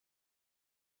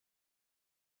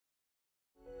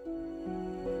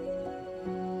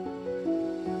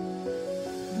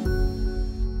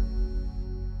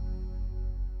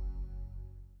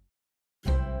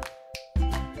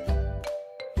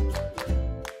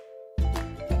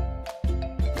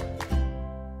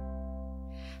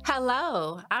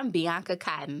Hello, I'm Bianca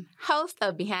Cotton, host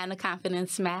of Behind the Confident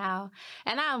Smile,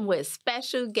 and I'm with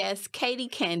special guest Katie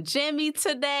Kangemi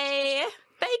today.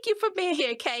 Thank you for being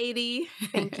here, Katie.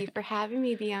 Thank you for having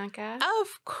me, Bianca.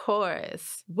 Of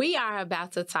course. We are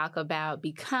about to talk about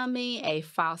becoming a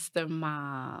foster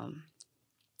mom.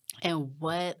 And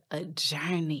what a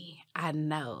journey I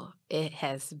know it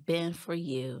has been for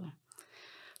you.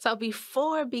 So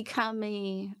before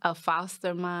becoming a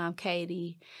foster mom,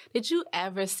 Katie, did you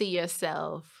ever see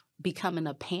yourself becoming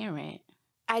a parent?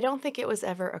 I don't think it was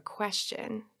ever a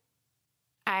question.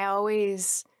 I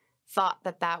always thought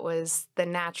that that was the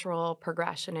natural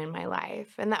progression in my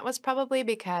life. And that was probably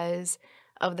because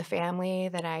of the family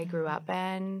that I grew up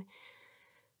in,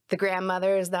 the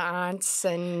grandmothers, the aunts,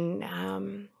 and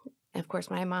of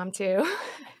course my mom too,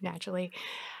 naturally.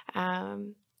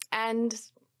 And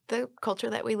the culture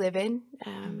that we live in.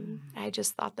 I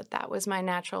just thought that that was my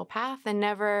natural path and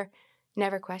never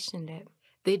questioned it.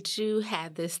 Did you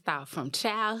have this thought from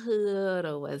childhood,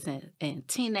 or was it in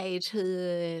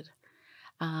teenagehood,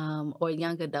 or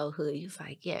young adulthood? You was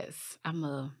like, yes, I'm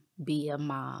going to be a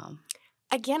mom.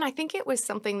 Again, I think it was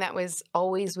something that was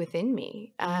always within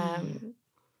me.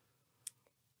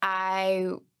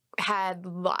 I had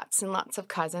lots and lots of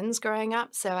cousins growing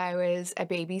up, so I was a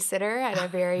babysitter at a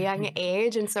very young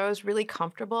age, and so I was really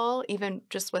comfortable, even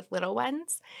just with little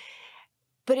ones.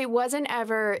 But it wasn't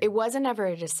ever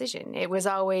a decision. It was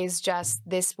always just,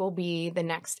 this will be the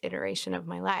next iteration of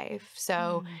my life.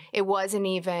 So it was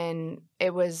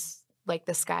like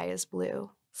the sky is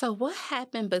blue. So what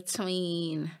happened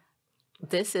between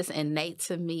this is innate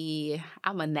to me,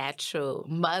 I'm a natural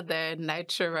mother,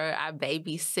 nurturer, I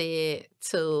babysit,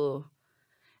 to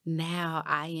now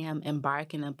I am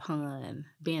embarking upon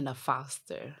being a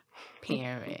foster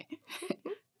parent?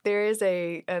 There is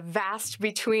a vast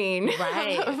between.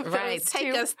 Right.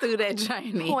 Take us through that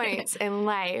journey. Points in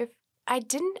life. I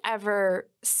didn't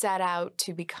ever set out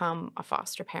to become a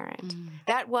foster parent.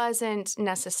 That wasn't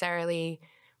necessarily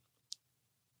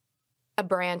a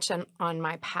branch on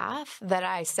my path that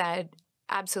I said,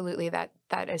 absolutely, that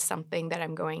is something that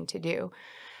I'm going to do.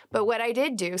 But what I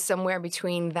did do somewhere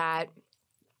between that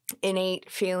innate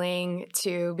feeling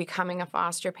to becoming a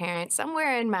foster parent,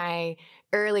 somewhere in my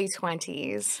early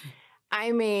 20s,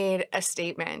 I made a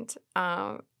statement.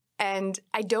 And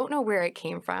I don't know where it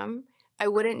came from. I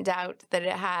wouldn't doubt that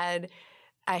it had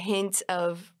a hint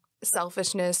of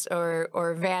selfishness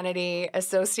or vanity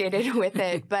associated with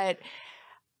it. But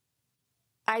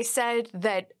I said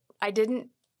that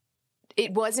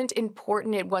it wasn't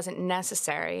important, it wasn't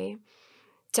necessary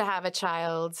to have a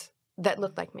child that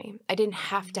looked like me. I didn't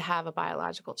have to have a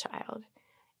biological child.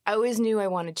 I always knew I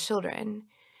wanted children,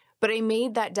 but I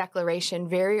made that declaration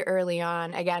very early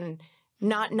on, again,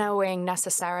 not knowing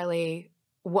necessarily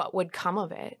what would come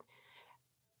of it.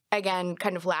 Again,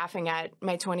 kind of laughing at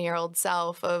my 20-year-old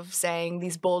self of saying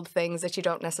these bold things that you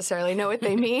don't necessarily know what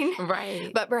they mean. Right.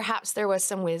 But perhaps there was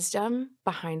some wisdom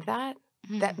behind that,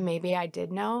 that maybe I did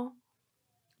know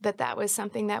that was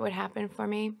something that would happen for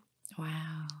me.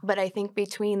 Wow. But I think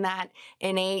between that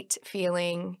innate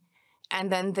feeling and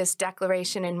then this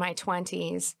declaration in my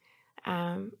 20s,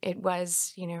 it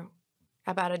was,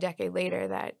 about a decade later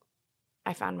that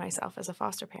I found myself as a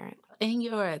foster parent. In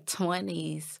your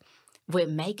 20s, with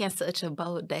making such a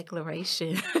bold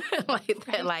declaration like that,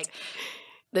 Right. like,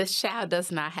 this child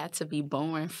does not have to be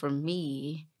born for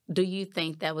me. Do you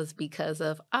think that was because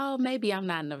of, maybe I'm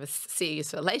not in a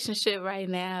serious relationship right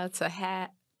now to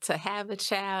have a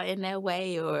child in that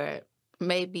way, or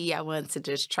maybe I want to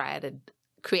just try to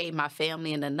create my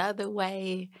family in another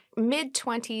way?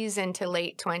 Mid-20s into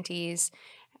late 20s,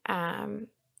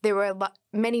 there were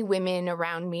many women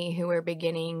around me who were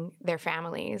beginning their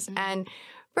families. And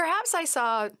perhaps I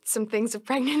saw some things of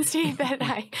pregnancy that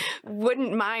I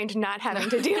wouldn't mind not having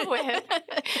to deal with.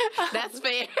 That's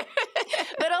fair.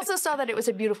 But also saw that it was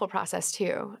a beautiful process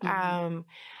too.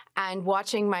 And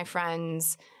watching my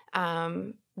friends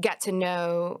get to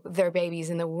know their babies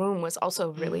in the womb was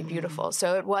also really beautiful.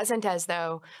 So it wasn't as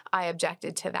though I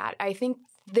objected to that. I think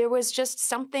there was just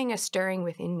something, a stirring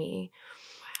within me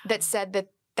that said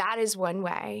that is one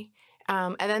way.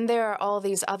 And then there are all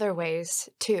these other ways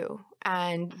too.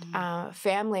 And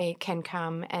family can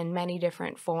come in many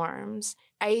different forms.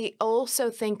 I also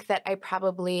think that I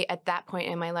probably, at that point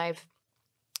in my life,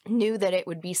 knew that it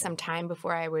would be some time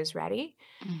before I was ready.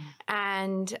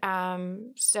 And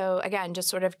so, again, just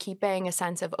sort of keeping a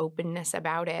sense of openness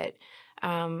about it.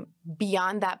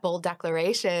 Beyond that bold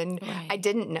declaration, Right. I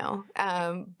didn't know.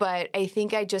 But I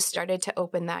think I just started to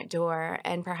open that door.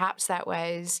 And perhaps that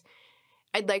was,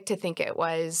 I'd like to think it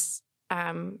was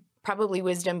probably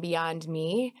wisdom beyond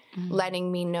me,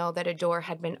 letting me know that a door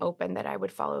had been opened that I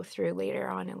would follow through later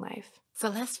on in life. So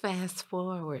let's fast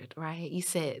forward, right? You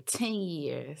said 10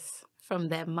 years from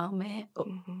that moment,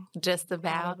 just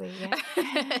about. Probably,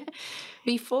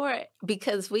 yeah.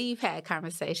 Because we've had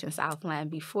conversations offline,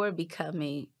 before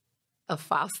becoming a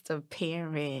foster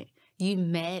parent, you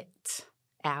met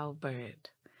Albert.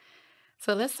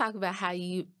 So let's talk about how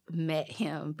you met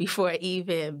him before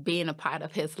even being a part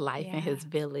of his life and his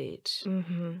village.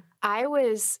 I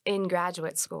was in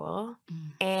graduate school,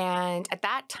 and at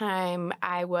that time,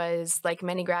 I was, like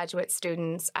many graduate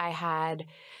students, I had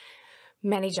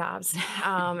many jobs.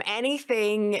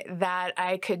 Anything that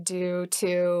I could do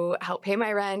to help pay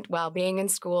my rent while being in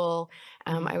school.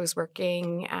 I was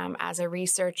working as a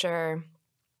researcher,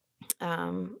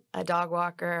 a dog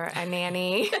walker, a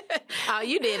nanny. Oh,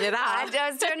 you did it all. I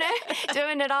was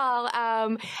doing it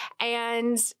all.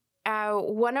 And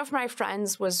one of my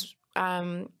friends was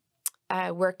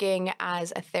working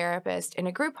as a therapist in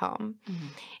a group home.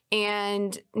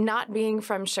 And not being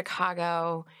from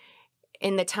Chicago,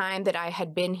 in the time that I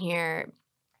had been here,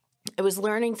 I was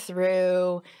learning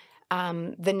through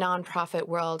the nonprofit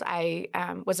world.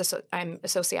 I'm a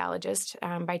sociologist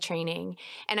by training,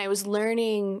 and I was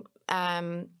learning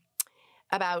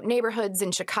about neighborhoods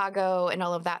in Chicago and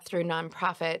all of that through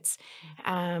nonprofits.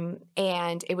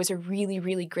 And it was a really,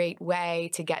 really great way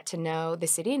to get to know the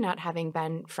city, not having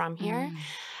been from here.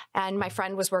 And my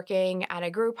friend was working at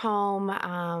a group home.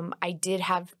 I did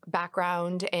have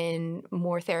background in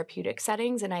more therapeutic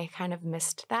settings, and I kind of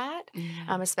missed that,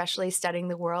 especially studying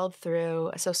the world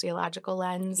through a sociological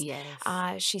lens. Yes.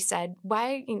 She said,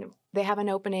 why, they have an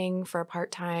opening for a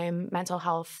part-time mental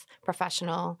health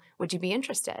professional. Would you be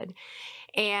interested?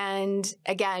 And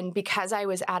again, because I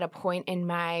was at a point in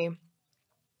my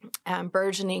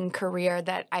burgeoning career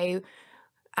that I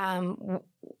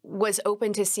was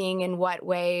open to seeing in what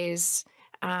ways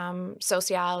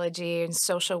sociology and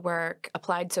social work,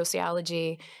 applied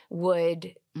sociology,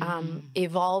 would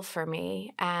evolve for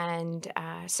me. And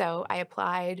so I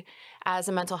applied as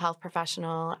a mental health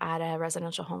professional at a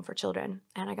residential home for children,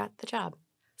 and I got the job.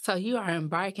 So you are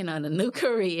embarking on a new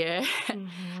career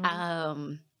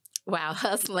while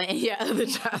hustling your other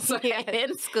jobs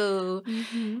in school,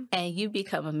 and you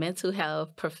become a mental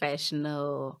health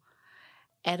professional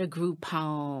at a group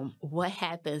home. What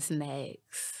happens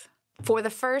next? For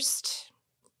the first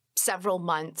several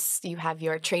months, you have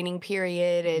your training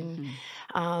period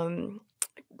and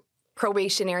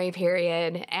probationary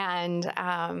period. And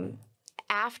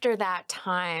after that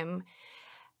time,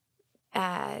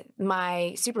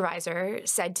 my supervisor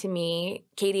said to me,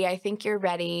 Katie, I think you're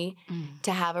ready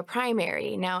to have a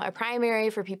primary. Now, a primary,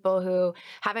 for people who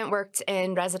haven't worked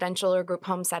in residential or group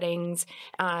home settings,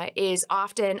 is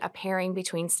often a pairing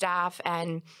between staff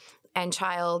and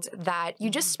child that you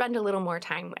just spend a little more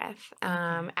time with.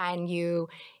 And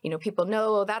people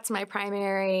know, oh, that's my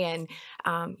primary, and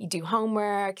you do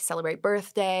homework, celebrate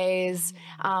birthdays.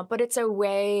 But it's a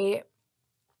way,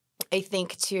 I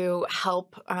think, to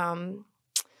help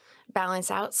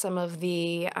balance out some of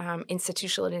the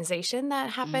institutionalization that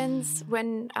happens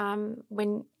when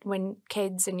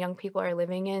kids and young people are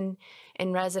living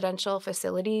in residential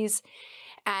facilities.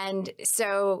 And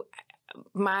so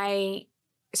my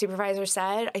supervisor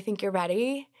said, I think you're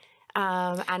ready.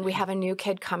 And we have a new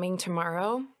kid coming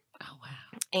tomorrow. Oh,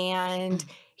 wow. And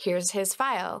here's his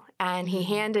file. And he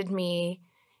handed me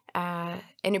an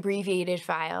abbreviated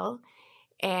file.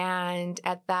 And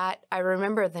at that, I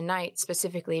remember the night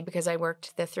specifically because I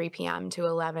worked the 3 p.m. to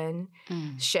 11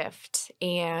 shift.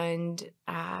 And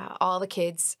all the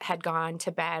kids had gone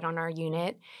to bed on our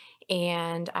unit.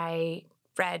 And I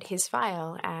read his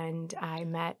file, and I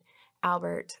met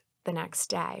Albert the next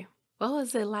day. What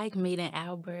was it like meeting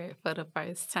Albert for the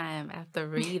first time after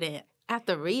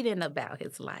reading about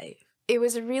his life? It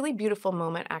was a really beautiful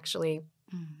moment, actually,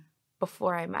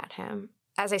 before I met him.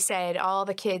 As I said, all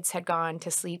the kids had gone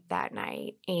to sleep that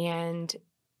night, and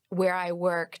where I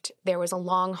worked, there was a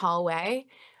long hallway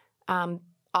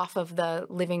off of the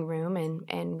living room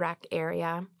and rec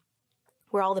area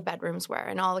where all the bedrooms were,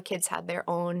 and all the kids had their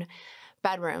own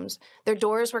bedrooms. Their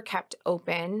doors were kept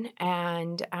open,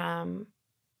 and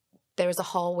there was a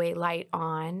hallway light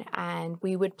on, and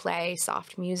we would play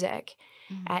soft music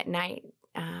at night.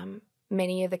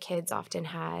 Many of the kids often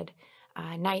had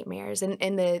nightmares. And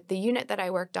in the unit that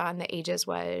I worked on, the ages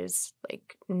was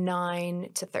like 9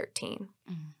 to 13.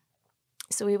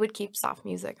 So we would keep soft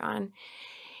music on.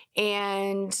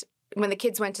 And when the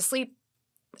kids went to sleep,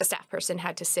 a staff person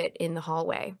had to sit in the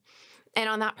hallway. And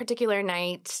on that particular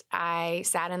night, I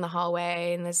sat in the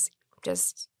hallway in this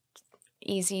just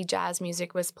easy jazz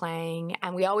music was playing,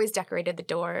 and we always decorated the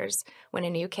doors when a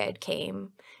new kid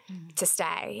came to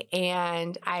stay.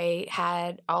 And I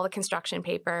had all the construction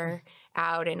paper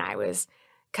out, and I was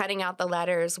cutting out the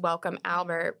letters, "Welcome,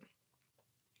 Albert."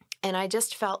 And I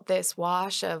just felt this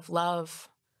wash of love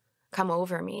come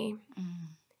over me.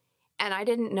 And I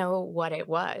didn't know what it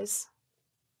was.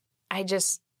 I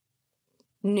just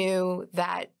knew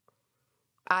that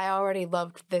I already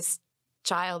loved this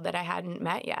child that I hadn't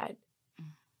met yet.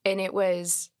 And it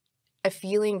was a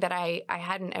feeling that I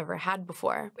hadn't ever had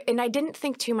before. And I didn't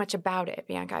think too much about it,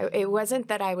 Bianca. It wasn't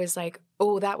that I was like,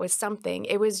 oh, that was something.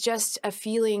 It was just a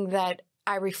feeling that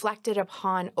I reflected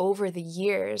upon over the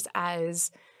years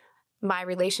as my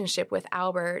relationship with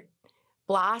Albert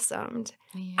blossomed.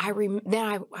 Yeah.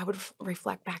 Then I would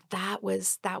reflect back. That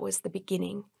was the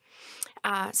beginning.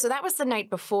 So that was the night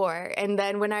before. And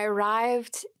then when I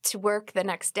arrived to work the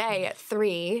next day at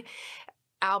 3,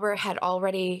 Albert had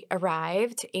already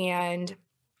arrived, and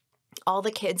all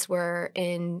the kids were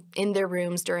in their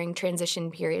rooms during transition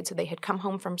period. So they had come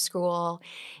home from school,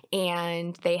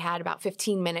 and they had about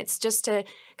 15 minutes just to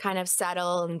kind of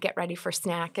settle and get ready for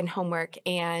snack and homework.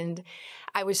 And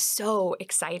I was so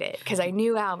excited because I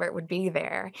knew Albert would be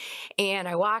there. And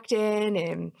I walked in,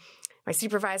 and my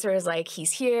supervisor was like,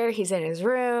 he's here, he's in his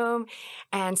room.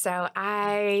 And so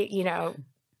I,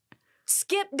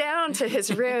 skipped down to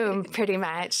his room pretty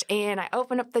much. And I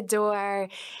opened up the door,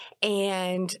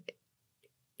 and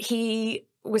he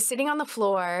was sitting on the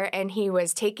floor, and he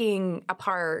was taking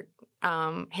apart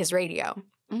his radio.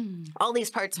 All these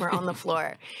parts were on the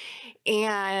floor.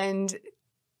 And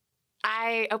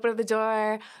I opened up the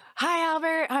door. "Hi,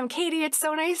 Albert. I'm Katie. It's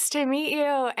so nice to meet you."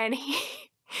 And he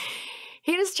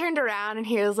just turned around, and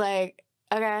he was like,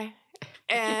 "Okay."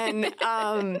 And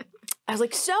I was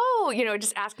like, "So,"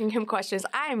 just asking him questions.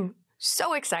 I'm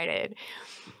so excited.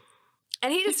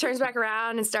 And he just turns back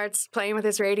around and starts playing with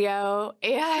his radio.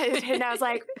 And I was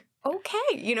like,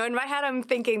 okay. In my head, I'm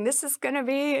thinking, it's going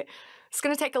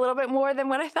to take a little bit more than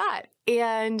what I thought.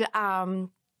 And I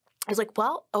was like,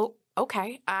 well,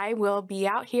 okay, I will be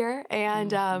out here,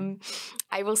 and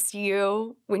I will see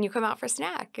you when you come out for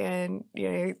snack. And,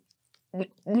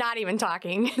 not even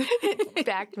talking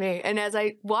back to me. And as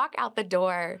I walk out the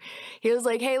door, he was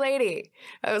like, "Hey, lady."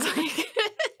 I was like,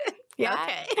 "Yeah."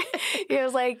 Okay. He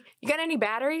was like, "You got any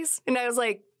batteries?" And I was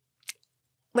like,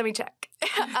 "Let me check."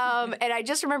 And I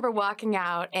just remember walking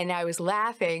out, and I was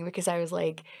laughing because I was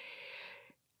like,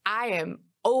 I am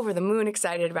over the moon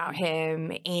excited about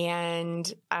him.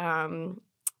 And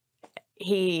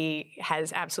he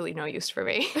has absolutely no use for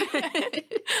me.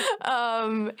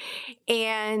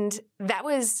 And that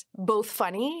was both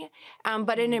funny,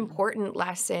 but an important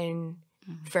lesson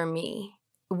for me.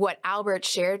 What Albert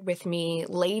shared with me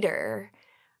later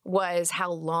was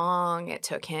how long it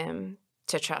took him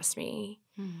to trust me.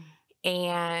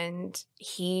 And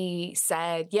he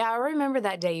said, "Yeah, I remember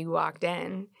that day you walked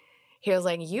in." He was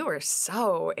like, "You were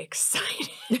so excited."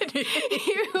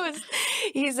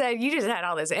 He said, "You just had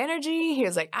all this energy." He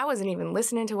was like, "I wasn't even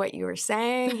listening to what you were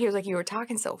saying." He was like, "You were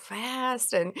talking so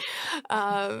fast." And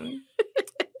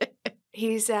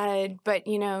he said, "But,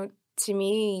 to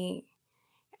me,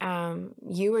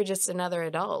 you were just another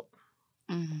adult.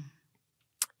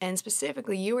 And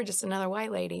specifically, you were just another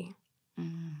white lady."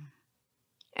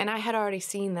 And I had already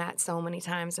seen that so many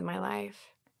times in my life.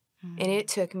 And it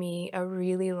took me a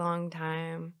really long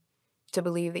time to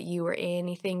believe that you were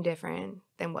anything different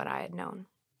than what I had known.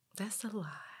 That's a lot.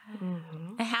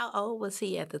 And how old was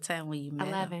he at the time when you met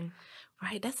 11. him?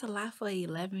 Right, that's a lot for an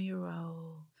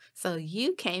 11-year-old. So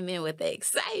you came in with the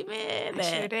excitement. I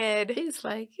sure did. He's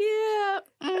like, yeah.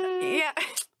 Yeah.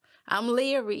 I'm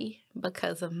leery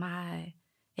because of my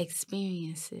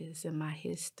experiences and my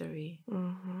history.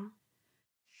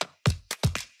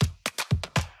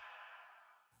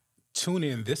 Tune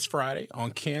in this Friday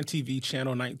on CAN TV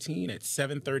Channel 19 at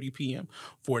 7:30 p.m.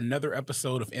 for another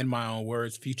episode of In My Own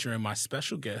Words featuring my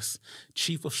special guest,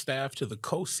 Chief of Staff to the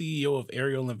Co-CEO of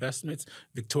Ariel Investments,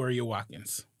 Victoria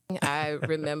Watkins. I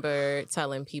remember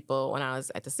telling people when I was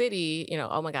at the city,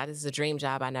 "Oh my God, this is a dream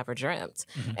job I never dreamt."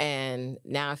 And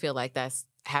now I feel like that's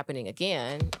happening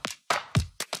again.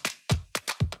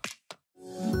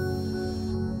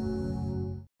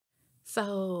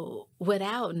 So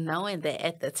without knowing that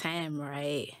at the time,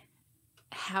 right,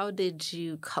 how did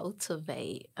you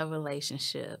cultivate a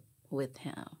relationship with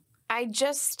him? I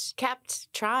just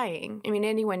kept trying. I mean,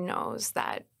 anyone knows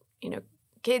that,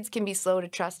 kids can be slow to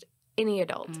trust any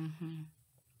adult.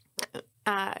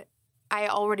 I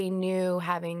already knew,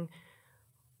 having,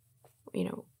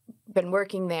 been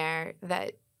working there,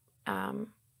 that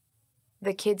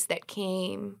the kids that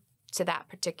came to that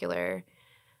particular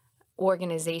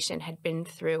organization had been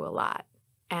through a lot.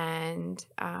 And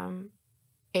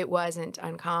it wasn't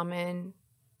uncommon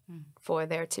for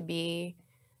there to be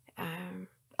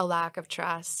a lack of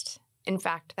trust. In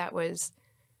fact, that was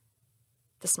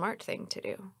the smart thing to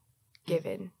do,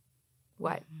 given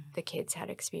what the kids had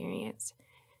experienced.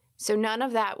 So none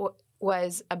of that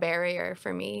was a barrier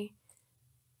for me.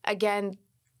 Again,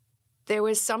 there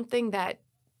was something that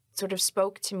sort of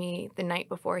spoke to me the night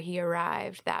before he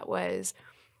arrived that was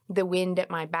the wind at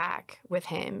my back with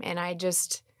him. And I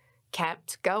just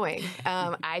kept going.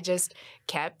 I just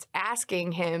kept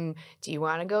asking him, do you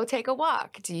want to go take a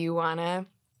walk? Do you want to,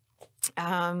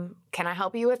 can I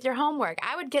help you with your homework?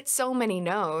 I would get so many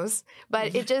no's,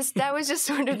 but that was just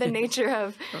sort of the nature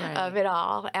of it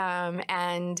all.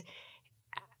 And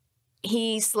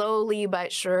he slowly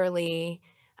but surely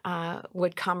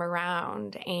would come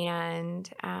around, and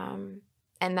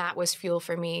that was fuel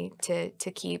for me to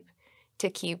keep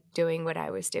doing what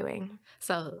I was doing.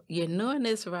 So you're new in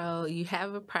this role. You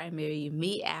have a primary. You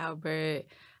meet Albert.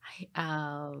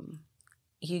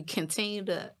 You continue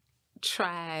to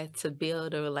try to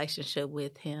build a relationship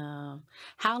with him.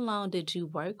 How long did you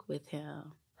work with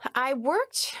him? I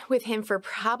worked with him for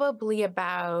probably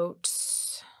about,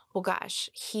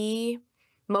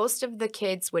 most of the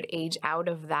kids would age out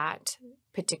of that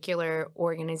particular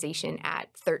organization at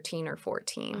 13 or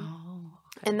 14. Oh,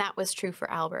 okay. And that was true for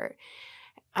Albert.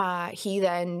 He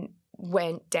then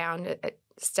went down,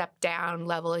 stepped down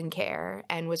level in care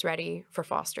and was ready for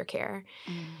foster care.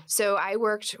 So I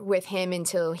worked with him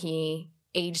until he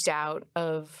aged out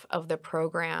of the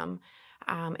program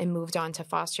and moved on to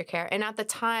foster care. And at the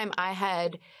time, I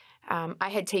had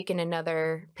taken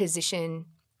another position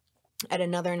at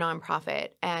another nonprofit.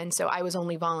 And so I was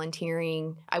only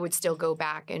volunteering. I would still go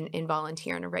back and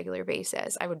volunteer on a regular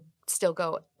basis. I would still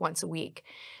go once a week.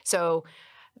 So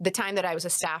the time that I was a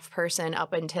staff person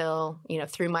up until,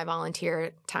 through my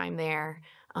volunteer time there,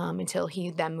 until he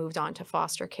then moved on to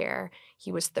foster care,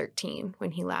 he was 13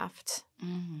 when he left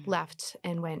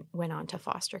and went on to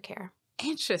foster care.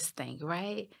 Interesting,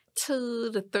 right?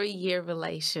 2 to 3 year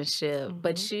relationship,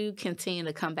 but you continue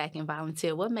to come back and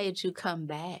volunteer. What made you come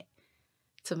back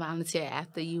to volunteer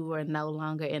after you were no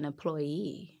longer an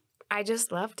employee? I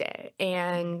just loved it.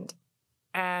 And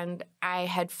I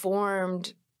had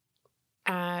formed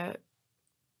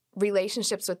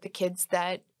relationships with the kids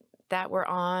that were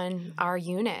on our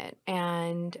unit.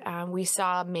 And we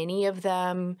saw many of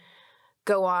them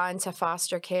go on to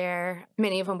foster care.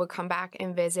 Many of them would come back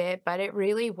and visit, but it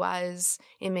really was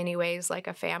in many ways like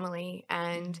a family.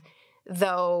 And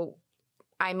though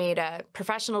I made a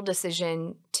professional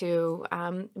decision to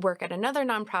work at another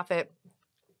nonprofit,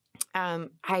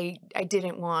 I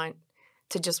didn't want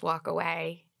to just walk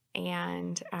away.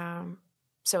 And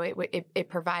so it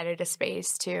provided a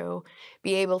space to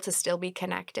be able to still be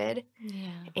connected,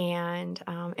 and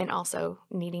also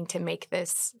needing to make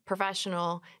this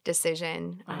professional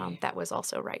decision that was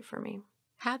also right for me.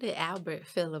 How did Albert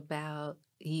feel about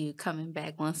you coming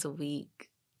back once a week,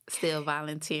 still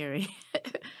volunteering?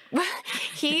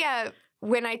 He,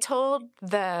 when I told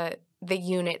the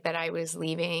unit that I was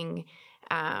leaving,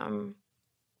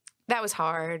 that was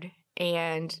hard.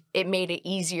 And it made it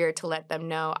easier to let them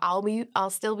know I'll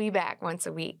still be back once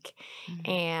a week,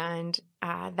 and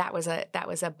that was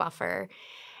a buffer.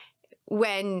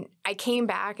 When I came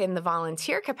back in the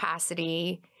volunteer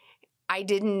capacity,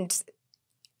 the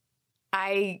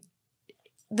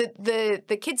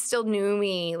kids still knew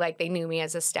me like they knew me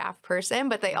as a staff person,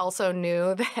 but they also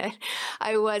knew that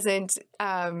I wasn't,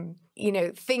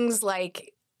 things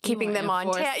like keeping them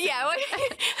on task. Yeah,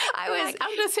 I was.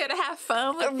 I'm just here to have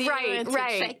fun with you and to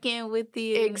check in with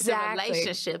you. Exactly. The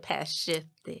relationship has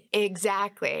shifted.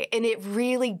 Exactly, and it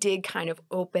really did kind of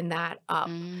open that up.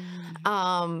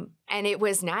 And it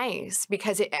was nice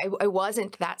because I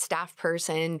wasn't that staff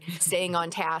person staying on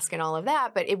task and all of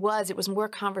that, but it was more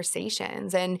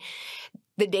conversations. And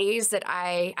the days that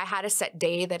I had a set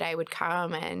day that I would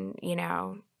come, and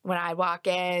when I walk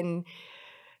in,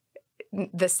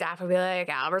 the staff would be like,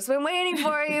 Albert's been waiting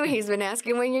for you. He's been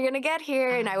asking when you're going to get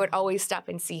here. And I would always stop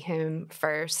and see him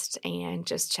first and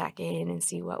just check in and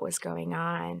see what was going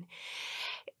on.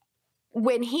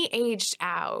 When he aged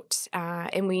out,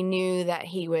 and we knew that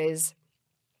he was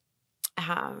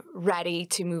ready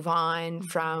to move on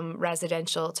from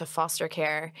residential to foster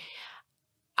care,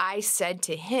 I said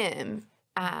to him,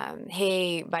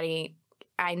 hey, buddy,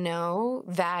 I know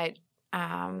that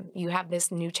you have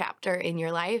this new chapter in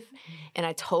your life, and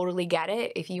I totally get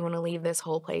it if you want to leave this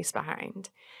whole place behind.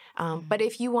 But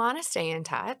if you want to stay in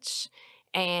touch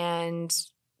and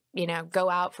go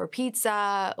out for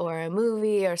pizza or a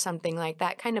movie or something like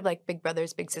that, kind of like Big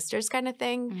Brothers, Big Sisters kind of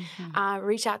thing,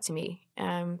 reach out to me.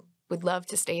 Would love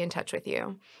to stay in touch with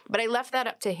you. But I left that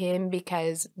up to him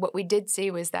because what we did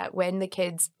see was that when the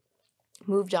kids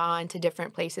moved on to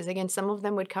different places, again, some of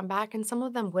them would come back and some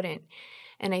of them wouldn't.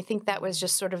 And I think that was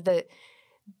just sort of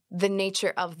the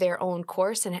nature of their own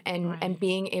course and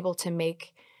being able to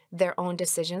make their own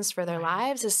decisions for their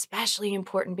lives, especially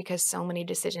important because so many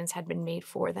decisions had been made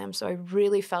for them. So I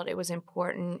really felt it was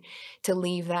important to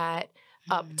leave that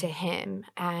up to him.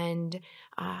 And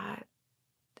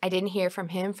I didn't hear from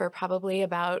him for probably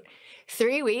about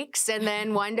 3 weeks. And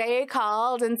then one day he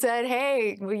called and said,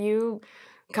 hey, will you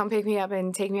come pick me up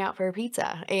and take me out for a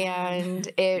pizza?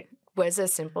 And it was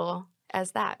as simple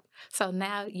as that. So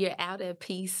now you're out at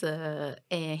Pisa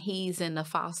and he's in the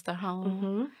foster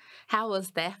home. How was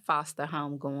that foster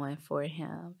home going for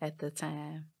him at the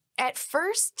time? At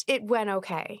first, it went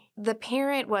okay. The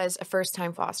parent was a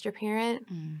first-time foster parent.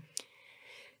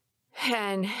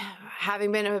 And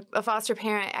having been a foster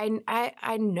parent,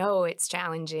 I know it's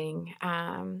challenging.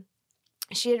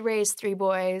 She had raised 3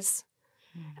 boys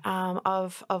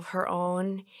of her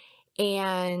own,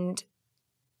 and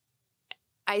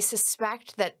I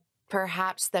suspect that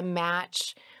perhaps the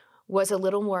match was a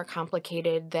little more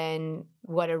complicated than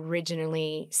what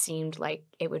originally seemed like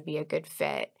it would be a good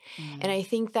fit. And I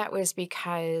think that was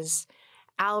because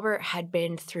Albert had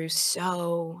been through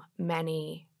so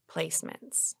many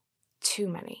placements. Too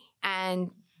many. And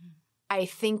I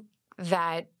think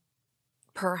that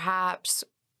perhaps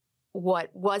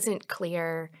what wasn't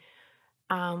clear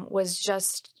was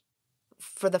just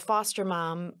for the foster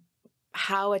mom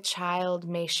how a child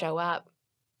may show up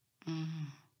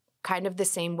kind of the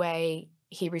same way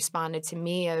he responded to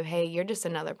me of, hey, you're just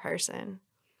another person.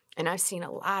 And I've seen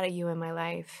a lot of you in my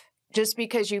life. Just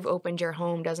because you've opened your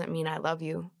home doesn't mean I love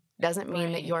you. Doesn't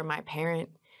mean that you're my parent.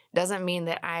 Doesn't mean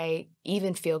that I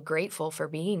even feel grateful for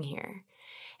being here.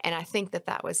 And I think that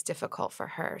that was difficult for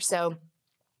her. So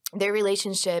their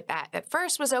relationship at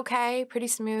first was okay, pretty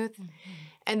smooth.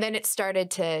 And then it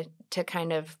started to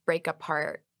kind of break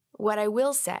apart. What I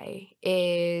will say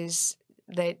is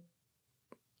that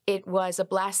it was a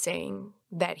blessing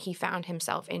that he found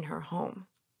himself in her home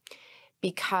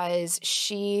because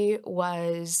she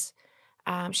was,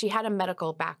 she had a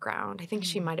medical background. I think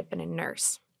she might have been a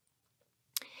nurse.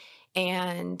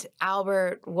 And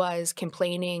Albert was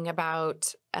complaining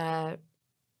about a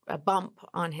bump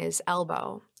on his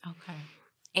elbow.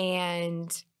 Okay.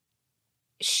 And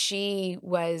she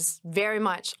was very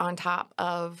much on top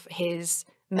of his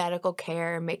medical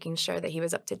care, making sure that he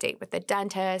was up to date with the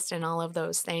dentist and all of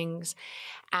those things.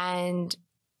 And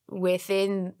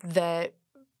within the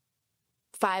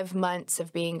 5 months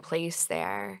of being placed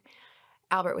there,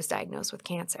 Albert was diagnosed with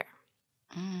cancer.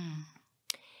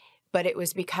 But it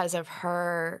was because of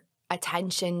her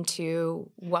attention to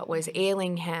what was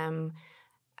ailing him,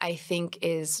 I think,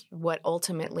 is what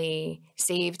ultimately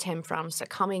saved him from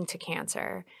succumbing to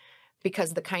cancer,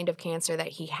 because the kind of cancer that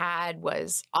he had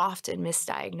was often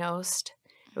misdiagnosed.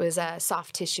 It was a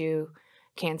soft tissue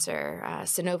cancer,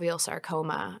 synovial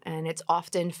sarcoma, and it's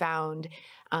often found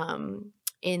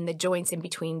in the joints in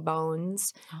between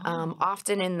bones,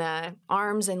 often in the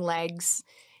arms and legs,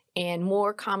 and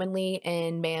more commonly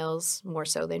in males more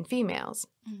so than females,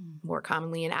 more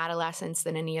commonly in adolescents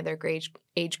than any other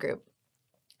age group.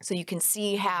 So you can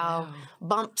see how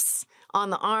bumps on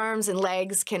the arms and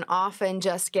legs can often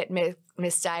just get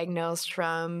misdiagnosed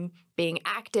from being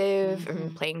active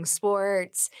and playing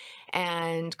sports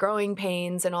and growing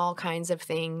pains and all kinds of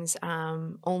things,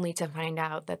 only to find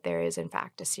out that there is, in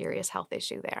fact, a serious health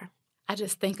issue there. I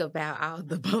just think about all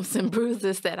the bumps and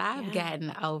bruises that I've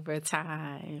gotten over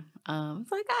time.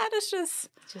 It's like, God, it's just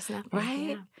nothing,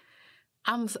 right.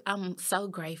 I'm so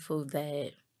grateful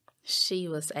that she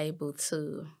was able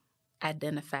to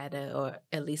identify that, or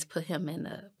at least put him in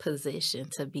a position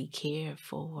to be cared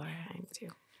for. Thank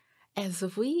you. As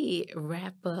we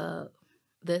wrap up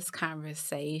this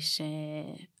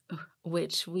conversation,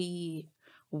 which we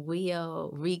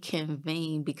will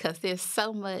reconvene because there's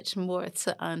so much more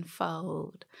to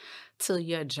unfold to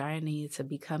your journey to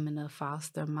becoming a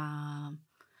foster mom,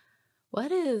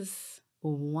 what is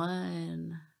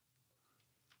one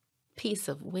piece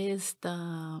of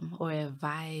wisdom or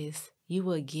advice you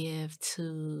would give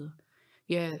to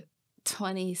your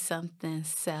 20-something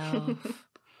self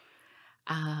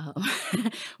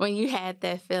when you had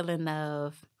that feeling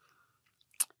of,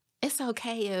 it's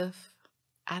okay if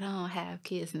I don't have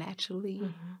kids naturally?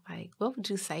 Like, what would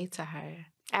you say to her?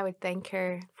 I would thank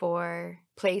her for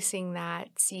placing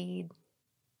that seed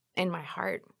in my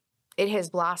heart. it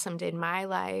has blossomed in my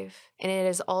life. And it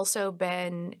has also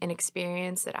been an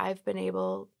experience that I've been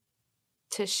able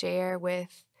to share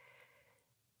with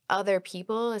other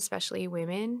people, especially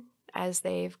women, as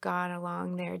they've gone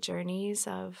along their journeys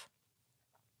of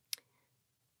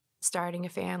starting a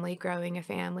family, growing a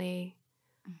family,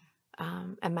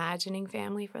 imagining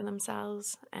family for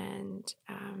themselves. And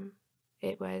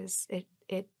it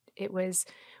was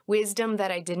wisdom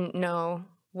that I didn't know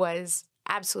was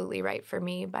absolutely right for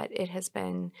me, but it has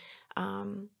been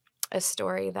a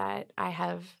story that I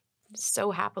have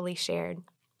so happily shared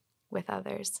with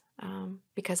others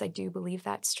because I do believe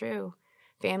that's true.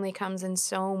 Family comes in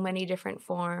so many different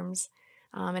forms,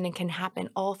 and it can happen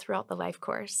all throughout the life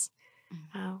course.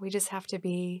 We just have to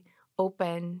be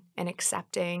open and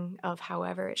accepting of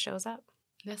however it shows up.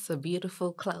 That's a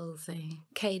beautiful closing.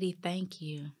 Katie, thank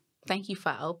you. Thank you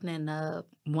for opening up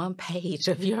one page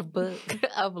of your book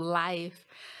of life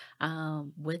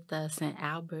with us, and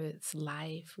Albert's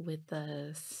life with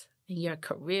us, in your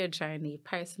career journey,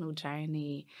 personal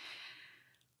journey.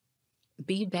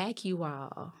 Be back, you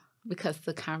all, because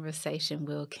the conversation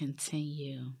will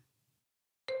continue.